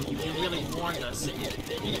 You really warned us.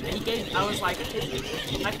 And he gave. I was like,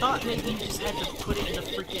 I thought maybe you just had to put it in the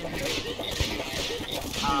freaking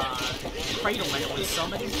cradle when it was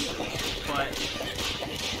summoned,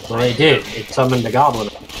 but. Well, they did. It summoned the goblin.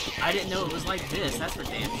 I didn't know it was like this. That's for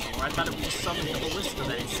damn sure. I thought it was just summoned the ballista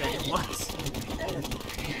that it said it was.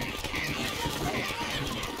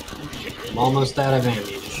 I'm almost out of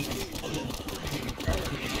ammunition.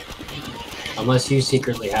 Unless you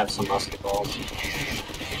secretly have some musket balls.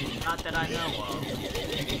 Not that I know of.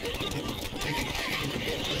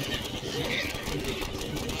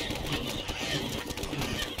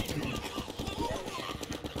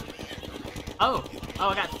 Oh,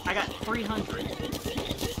 I got 300.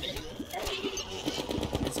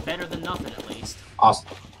 It's better than nothing, at least. Awesome.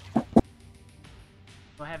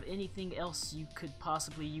 Do I have anything else you could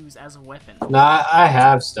possibly use as a weapon? Nah, I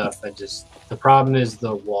have stuff. The problem is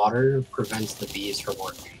the water prevents the bees from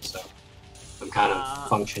working, so I'm kind of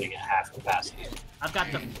functioning at half capacity. I've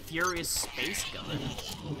got the Furious Space Gun.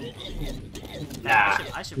 Nah,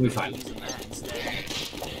 I should we really fine. be using that instead.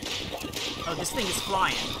 Oh, this thing is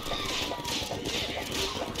flying.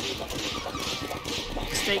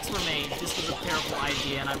 Mistakes were made. This was a terrible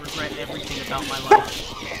idea, and I regret everything about my life.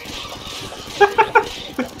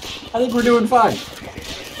 I think we're doing fine.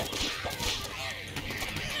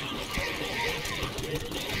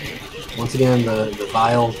 Once again, the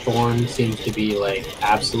Vile Thorn seems to be, like,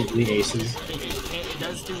 absolutely aces. It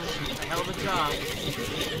does do a hell of a job.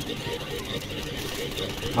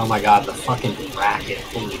 Oh my god, the fucking racket.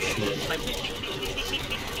 Holy shit.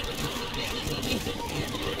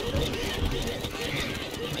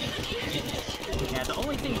 Yeah, the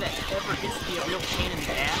only thing that ever gets to be a real pain in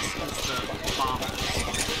the ass is the bombers.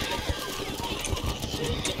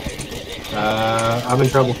 I'm in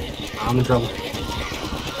trouble. I'm in trouble.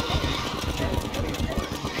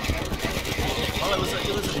 Well, it was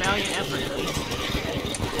a valiant effort, at least.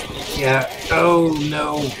 Yeah. Oh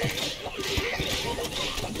no.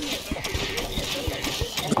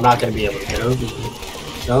 I'm not gonna be able to get over here.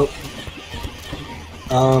 Nope.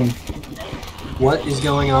 What is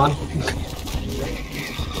going on?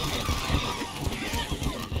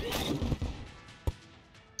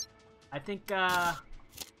 I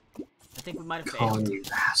think we might have Calling failed.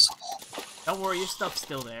 you asshole. Don't worry, your stuff's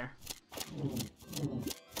still there.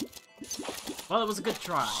 Well, it was a good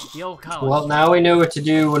try. The old college. Well, now we know what to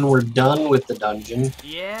do when we're done with the dungeon.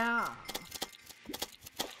 Yeah.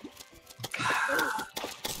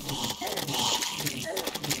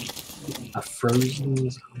 A frozen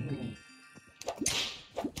zombie.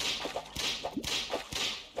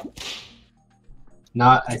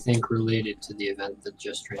 Not, I think, related to the event that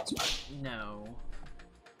just transpired. No.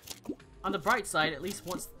 On the bright side, at least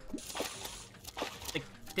once the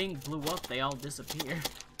thing blew up, they all disappear.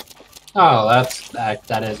 Oh,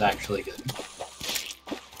 that is actually good.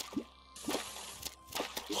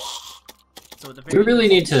 So at the We very really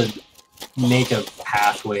need to make a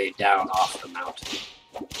pathway down off the mountain.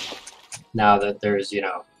 Now that there's, you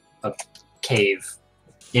know, a cave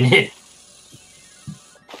in it.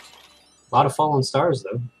 A lot of fallen stars,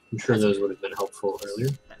 though. I'm sure those would have been helpful earlier.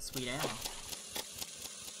 That sweet ammo.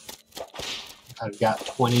 I've got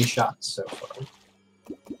 20 shots so far.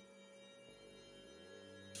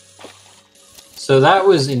 So that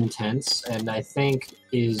was intense, and I think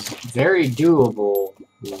is very doable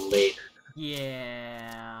later.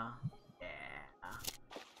 Yeah.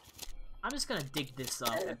 I'm just gonna dig this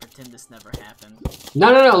up and pretend this never happened.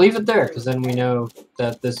 No, leave it there, because then we know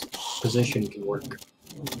that this position can work.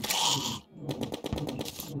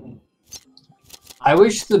 I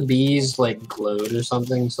wish the bees, like, glowed or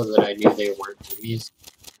something so that I knew they weren't enemies.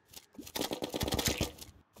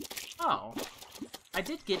 Oh. I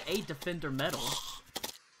did get a Defender medal.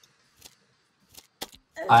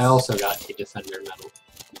 I also got a Defender medal.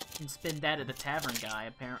 You can spend that at the tavern guy,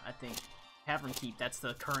 apparently. I think. Tavern keep, that's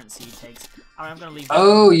the currency he takes. Alright, I'm gonna leave that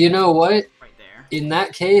Oh, you know what? right there. In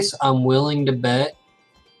that case, I'm willing to bet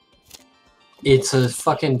it's a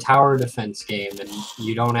fucking tower defense game and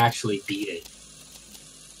you don't actually beat it.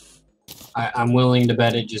 I'm willing to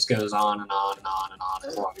bet it just goes on and on and on and on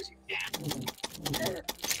as long as you can.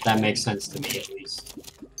 That makes sense to me, at least.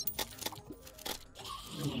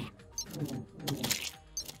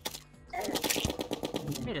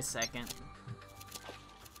 Wait a second.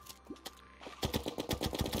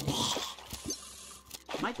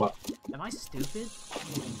 What? Am I stupid?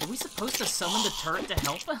 Are we supposed to summon the turret to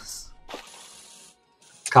help us?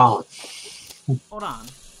 Colin. Hold on.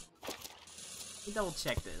 Let me double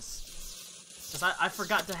check this. Cause I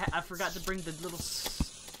forgot to bring the little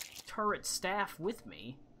turret staff with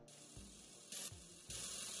me.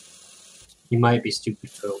 You might be stupid,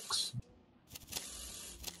 folks.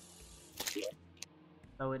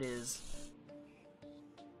 So it is.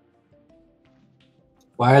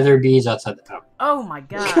 Why are there bees outside the tower? Oh my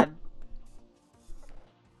god.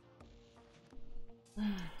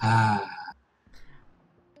 Ah.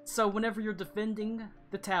 So whenever you're defending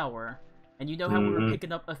the tower, and you know how we were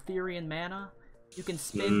picking up Ethereal mana, you can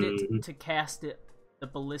spend it to cast the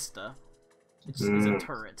ballista, which is a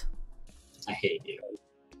turret. I hate you.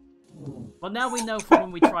 Well, now we know for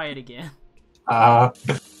when we try it again.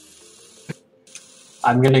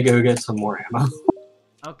 I'm gonna go get some more ammo.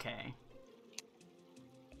 Okay.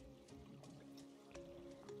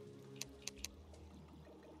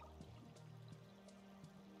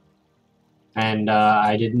 And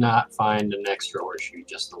I did not find an extra horseshoe,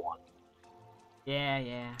 just the one.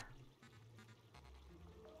 Yeah.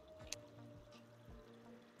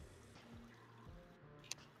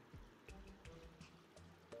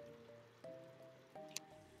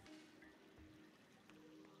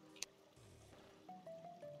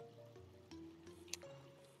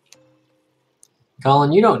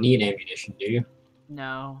 Colin, you don't need ammunition, do you?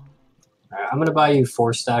 No. Alright, I'm gonna buy you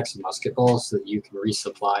 4 stacks of musket balls so that you can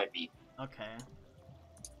resupply me. Okay.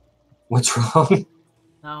 What's wrong?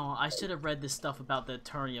 No, I should have read this stuff about the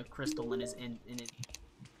Terraria crystal in his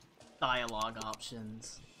dialogue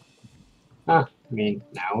options. Huh, I mean,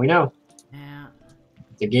 now we know. Yeah.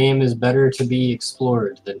 The game is better to be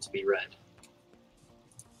explored than to be read.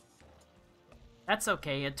 That's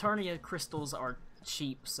okay. Eternia crystals are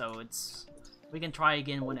cheap, so we can try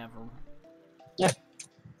again whenever. Yeah.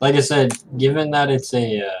 Like I said, given that it's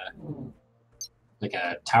a like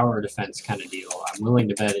a tower defense kind of deal, I'm willing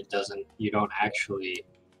to bet you don't actually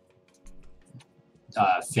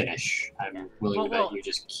finish. I'm willing to bet you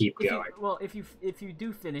just keep going. If you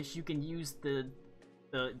do finish, you can use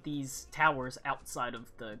these towers outside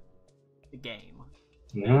of the game.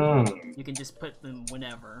 You can just put them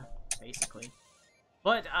whenever, basically.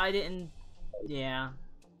 But I didn't. Yeah.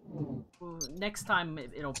 Next time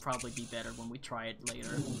it'll probably be better when we try it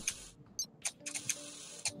later.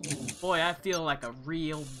 Boy, I feel like a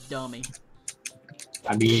real dummy.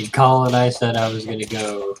 I mean, Colin, I said I was gonna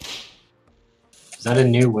go. Is that a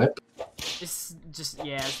new whip? It's just,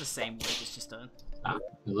 yeah, it's the same whip. It's just a. Oh,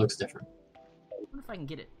 it looks different. I wonder if I can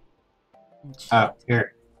get it. Oh,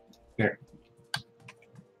 here.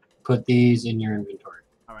 Put these in your inventory.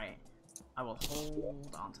 Alright. I will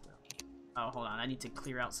hold on to them. Oh, hold on. I need to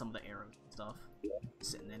clear out some of the arrow stuff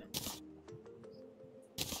sitting in it.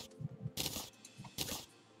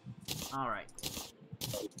 Alright.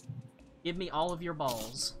 Give me all of your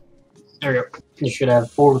balls. There you go. You should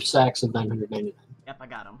have 4 stacks of 999. Yep, I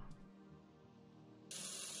got them.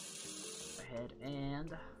 Go ahead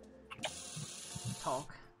and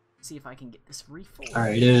talk. See if I can get this refull.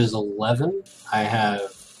 Alright, it is 11. I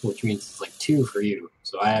have, which means it's like 2 for you.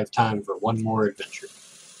 So I have time for 1 more adventure.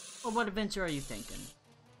 Well, what adventure are you thinking?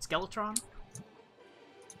 Skeletron?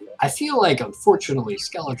 I feel like, unfortunately,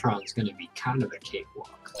 Skeletron's going to be kind of a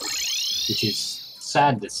cakewalk. Which is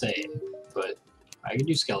sad to say, but I can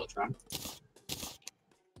do Skeletron.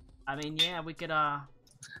 I mean, yeah, we could,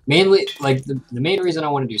 Mainly, like, the main reason I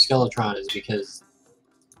want to do Skeletron is because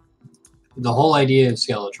the whole idea of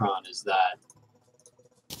Skeletron is that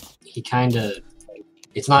he kind of...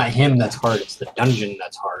 It's not him that's hard, it's the dungeon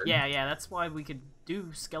that's hard. Yeah, that's why we could do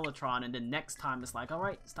Skeletron, and then next time it's like,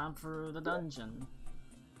 alright, it's time for the dungeon.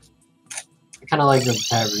 I kind of like that the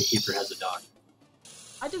Tavern Keeper has a dog.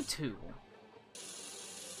 I do too.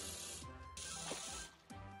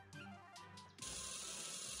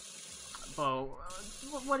 Bo,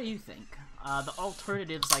 what do you think? The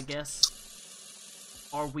alternatives, I guess,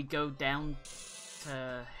 are we go down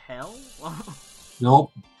to hell?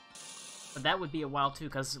 Nope. But that would be a while too,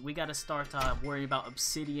 because we gotta start worrying about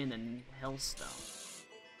obsidian and hellstone.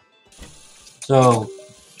 So,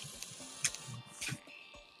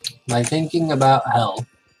 by thinking about hell,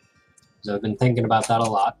 because I've been thinking about that a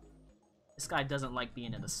lot. This guy doesn't like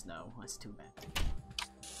being in the snow. That's too bad.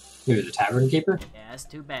 Who, the Tavern Keeper? Yeah, that's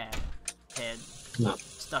too bad. Ted. No.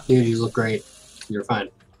 Stuck. Dude, you look great. You're fine.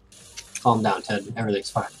 Calm down, Ted. Everything's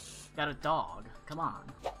fine. Got a dog. Come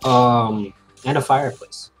on. And a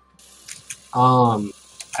fireplace.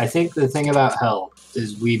 I think the thing about hell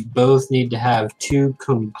is we both need to have 2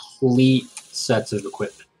 complete sets of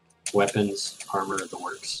equipment. Weapons, armor, the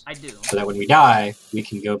works. I do. So that when we die, we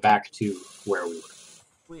can go back to where we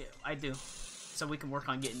were. I do. So we can work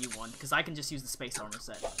on getting you one, because I can just use the space armor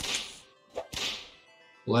set.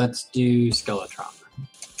 Let's do Skeletron.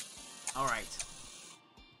 Alright.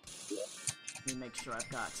 Let me make sure I've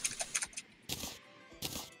got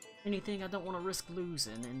anything I don't want to risk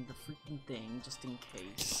losing in the freaking thing, just in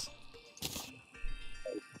case.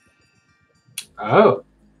 Oh.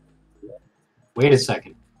 Wait a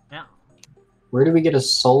second. Yeah. Where do we get a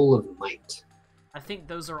Soul of Might? I think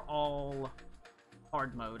those are all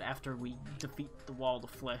hard mode. After we defeat the wall of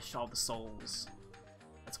flesh, all the souls.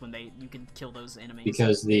 That's when you can kill those enemies.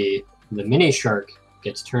 Because the mini shark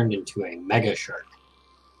gets turned into a mega shark.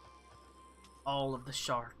 All of the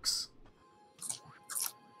sharks.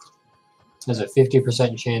 There's a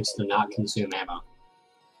 50% chance to not consume ammo.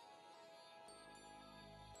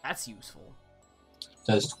 That's useful.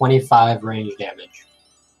 Does 25 range damage.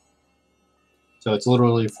 So it's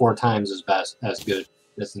literally 4 times as good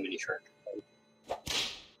as the mini shark.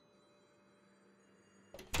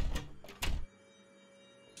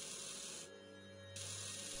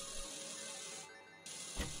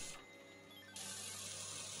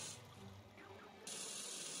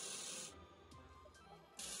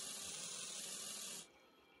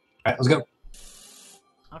 Alright, let's go.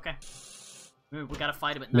 Okay. We gotta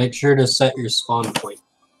fight him at night. Make sure to set your spawn point.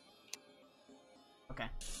 Okay.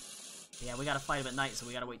 Yeah, we gotta fight him at night, so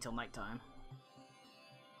we gotta wait till nighttime.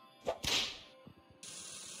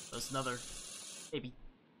 So it's another... maybe...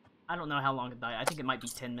 I don't know how long it died. I think it might be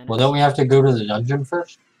 10 minutes. Well, don't we have to go to the dungeon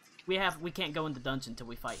first? We can't go in the dungeon till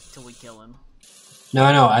we kill him. No,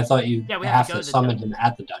 I know. I thought you we have to summon him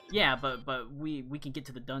at the dungeon. Yeah, but we can get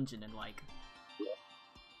to the dungeon in like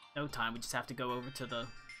no time. We just have to go over to the.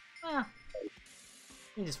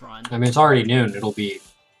 We just run. I mean, it's already noon. It'll be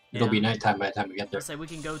nighttime by the time we get there. Let's say we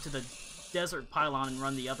can go to the desert pylon and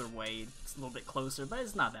run the other way. It's a little bit closer, but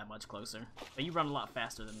it's not that much closer. But you run a lot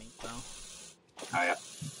faster than me, so. Oh yeah.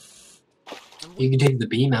 You can take the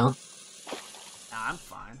beam out. Nah, I'm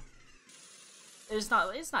fine. It's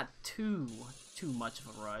not too much of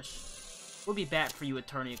a rush. We'll be back for you,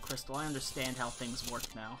 Eternia Crystal. I understand how things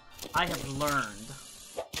work now. I have learned.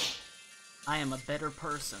 I am a better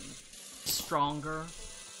person. Stronger,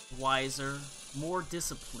 wiser, more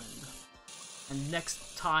disciplined. And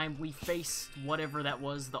next time we face whatever that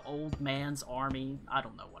was, the old man's army, I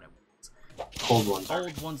don't know what it was. Old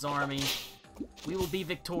one's army. We will be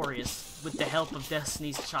victorious with the help of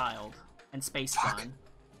Destiny's Child and Space Gun.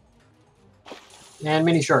 And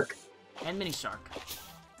Mini Shark. And Mini Shark.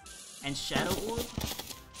 And Shadow Orb?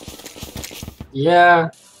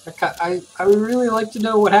 Yeah, I would really like to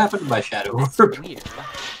know what happened to my Shadow Orb. That's weird.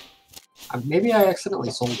 Maybe I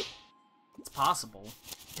accidentally sold it. It's possible.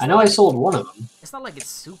 I know I sold one of them. It's not like it's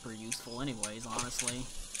super useful anyways, honestly.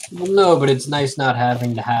 Well, no, but it's nice not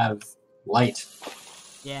having to have light.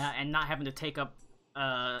 Yeah, and not having to take up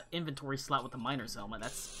inventory slot with the miner's helmet.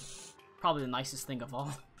 That's probably the nicest thing of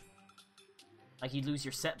all. Like, you lose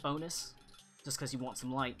your set bonus just because you want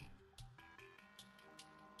some light.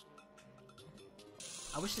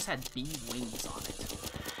 I wish this had bee wings on it.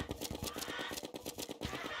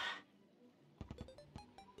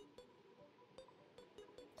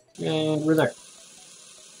 And we're there.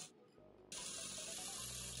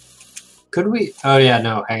 Could we... Oh, yeah,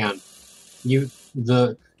 no, hang on.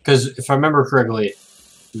 Because if I remember correctly,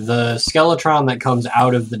 the Skeletron that comes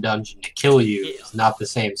out of the dungeon to kill you is not the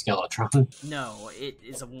same Skeletron. No, it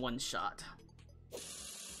is a one-shot.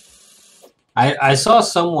 I saw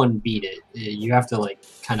someone beat it. You have to, like,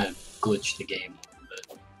 kind of glitch the game a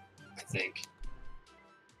little bit, I think.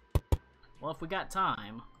 Well, if we got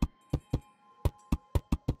time,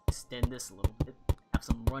 extend this a little bit, have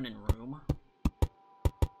some running room.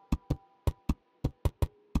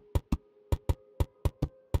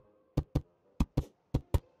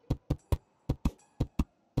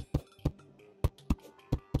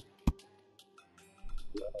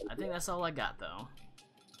 I think that's all I got, though.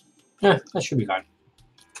 Yeah, that should be fine.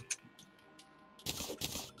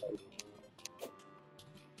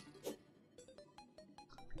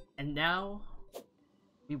 And now,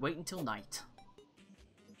 we wait until night.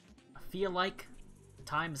 I feel like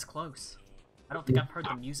time is close. I don't think I've heard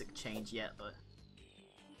the music change yet, but...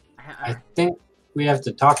 I think we have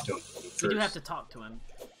to talk to him first. We do have to talk to him.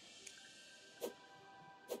 I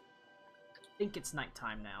think it's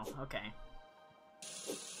nighttime now. Okay.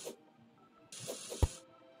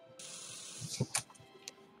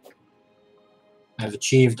 I've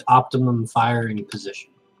achieved optimum firing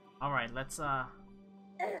position. Alright, let's,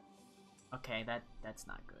 Okay, okay, that's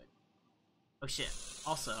not good. Oh shit.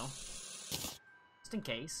 Also, just in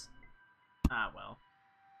case. Ah, well.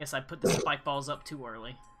 Guess I put the spike balls up too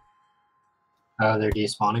early. Oh, they're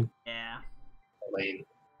despawning? Yeah. Lame.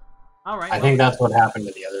 Alright, I think that's what happened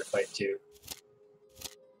to the other fight, too.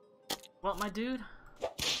 well, my dude,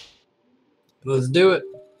 Let's do it.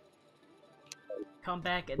 come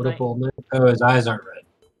back at What night. up, old man? Oh, his eyes aren't red.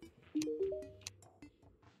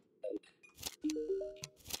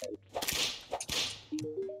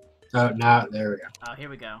 Oh, now, there we go. Oh, here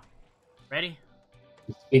we go. Ready?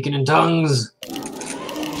 Speaking in tongues.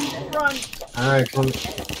 Run! Alright, come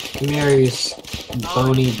here, you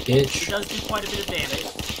bony It bitch. does do quite a bit of damage.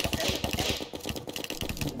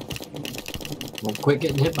 Well, quit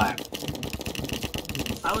getting hit by him.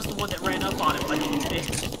 I was the one that ran up on him like a little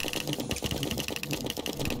bitch.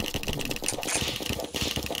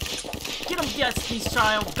 Get him, Destiny's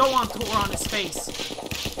Child! Go on tour on his face!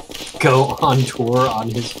 Go on tour on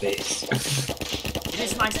his face. It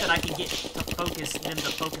is nice that I can get them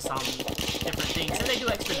to focus on different things, and they do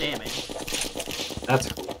extra damage. That's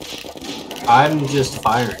cool. I'm just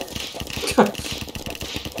firing.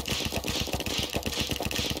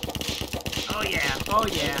 Oh yeah, oh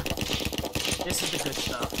yeah. This is the good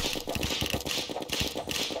stuff.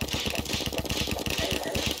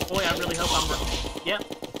 Boy, I really hope I'm right. Yep.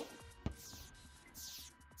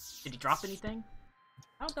 Did he drop anything?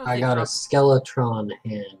 I don't know if I they got a dropped- Skeletron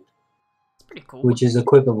hand, It's pretty cool. which is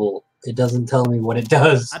equipable. It doesn't tell me what it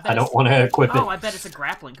does. I I don't want to equip Oh, it. I bet it's a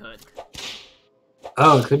grappling hood.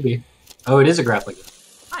 Oh, it could be. Oh, it is a grappling gun.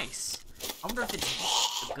 Nice. I wonder if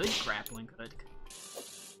it's a good grappling hood.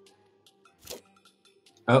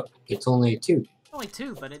 Oh, it's only 2. Only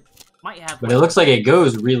 2, but it might have. But it looks like it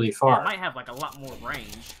goes really yeah, far. it might have like a lot more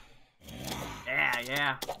range. Yeah,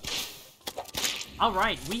 yeah. All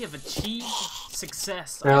right, we have achieved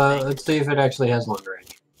success. I think. Let's see if it actually has long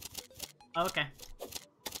range. Oh, okay.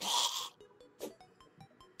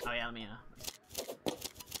 Oh yeah, let me.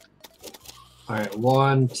 Alright,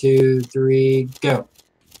 1, 2, 3, go.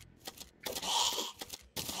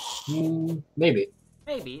 Maybe.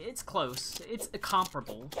 Maybe it's close. It's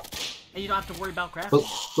comparable, and you don't have to worry about But,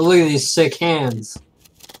 crafting. but look at these sick hands.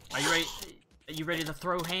 Are you ready? Are you ready to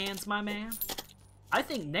throw hands, my man? I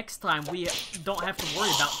think next time we don't have to worry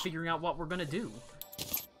about figuring out what we're gonna do.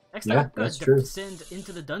 Next time Yeah, we're gonna that's true. descend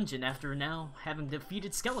into the dungeon after now having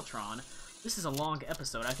defeated Skeletron. This is a long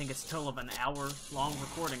episode. I think it's a total of an hour-long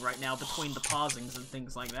recording right now between the pausings and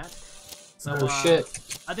things like that. So, Oh shit.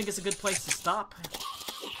 I think it's a good place to stop.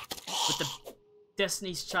 With the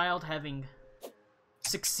Destiny's Child having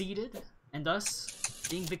succeeded, and us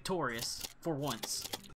being victorious for once.